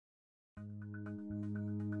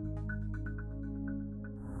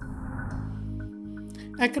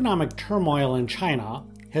Economic turmoil in China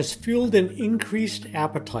has fueled an increased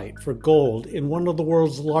appetite for gold in one of the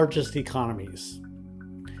world's largest economies.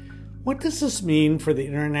 What does this mean for the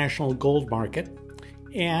international gold market,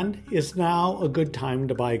 and is now a good time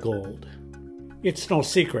to buy gold? It's no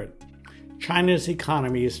secret, China's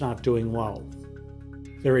economy is not doing well.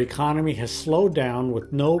 Their economy has slowed down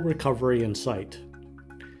with no recovery in sight.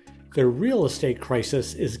 Their real estate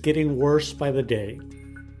crisis is getting worse by the day,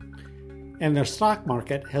 and their stock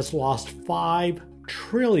market has lost $5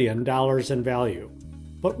 trillion in value.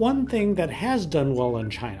 But one thing that has done well in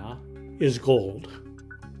China is gold.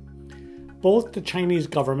 Both the Chinese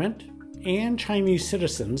government and Chinese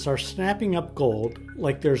citizens are snapping up gold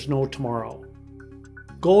like there's no tomorrow.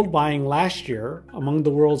 Gold buying last year among the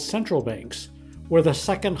world's central banks were the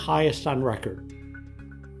second highest on record.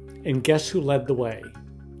 And guess who led the way?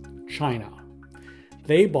 China.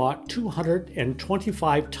 They bought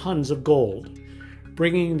 225 tons of gold,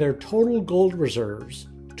 bringing their total gold reserves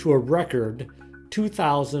to a record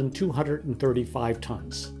 2,235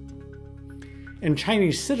 tons. And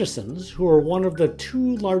Chinese citizens, who are one of the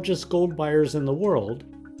two largest gold buyers in the world,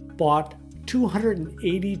 bought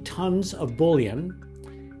 280 tons of bullion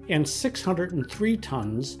and 603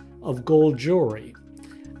 tons of gold jewelry,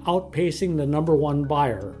 outpacing the number one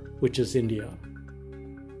buyer, which is India.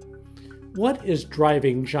 What is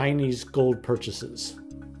driving Chinese gold purchases?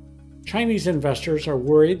 Chinese investors are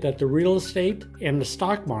worried that the real estate and the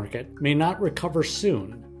stock market may not recover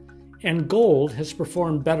soon, and gold has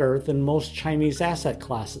performed better than most Chinese asset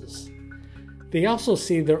classes. They also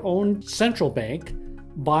see their own central bank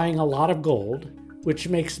buying a lot of gold, which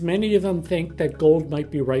makes many of them think that gold might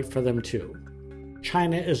be right for them too.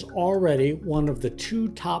 China is already one of the two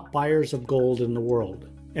top buyers of gold in the world,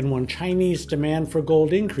 and when Chinese demand for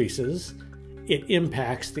gold increases, it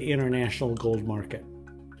impacts the international gold market.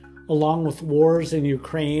 Along with wars in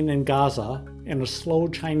Ukraine and Gaza and a slow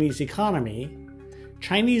Chinese economy,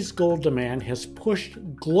 Chinese gold demand has pushed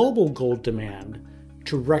global gold demand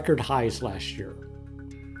to record highs last year.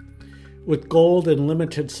 With gold in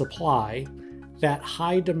limited supply, that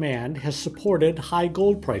high demand has supported high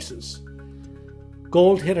gold prices.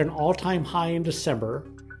 Gold hit an all-time high in December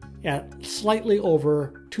at slightly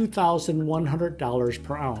over $2,100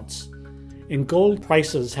 per ounce, and gold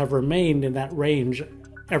prices have remained in that range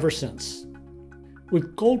ever since.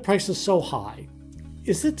 With gold prices so high,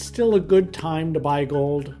 is it still a good time to buy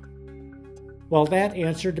gold? Well, that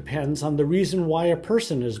answer depends on the reason why a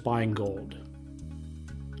person is buying gold.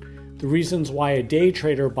 The reasons why a day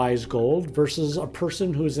trader buys gold versus a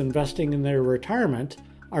person who is investing in their retirement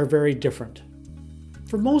are very different.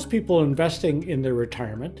 For most people investing in their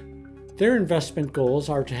retirement, their investment goals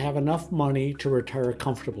are to have enough money to retire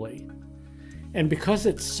comfortably. And because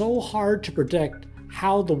it's so hard to predict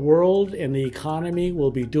how the world and the economy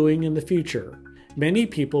will be doing in the future, many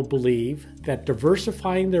people believe that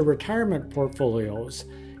diversifying their retirement portfolios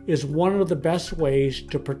is one of the best ways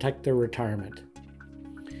to protect their retirement.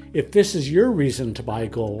 If this is your reason to buy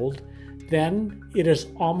gold, then it is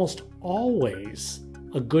almost always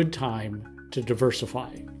a good time to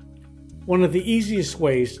diversify. One of the easiest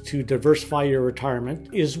ways to diversify your retirement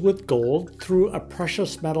is with gold through a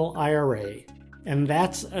precious metal IRA. And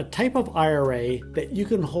that's a type of IRA that you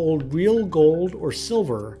can hold real gold or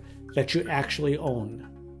silver that you actually own.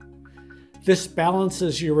 This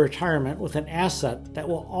balances your retirement with an asset that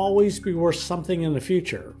will always be worth something in the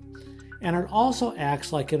future. And it also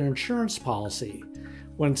acts like an insurance policy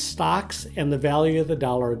when stocks and the value of the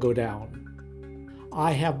dollar go down.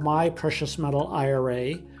 I have my precious metal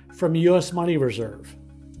IRA from U.S. Money Reserve,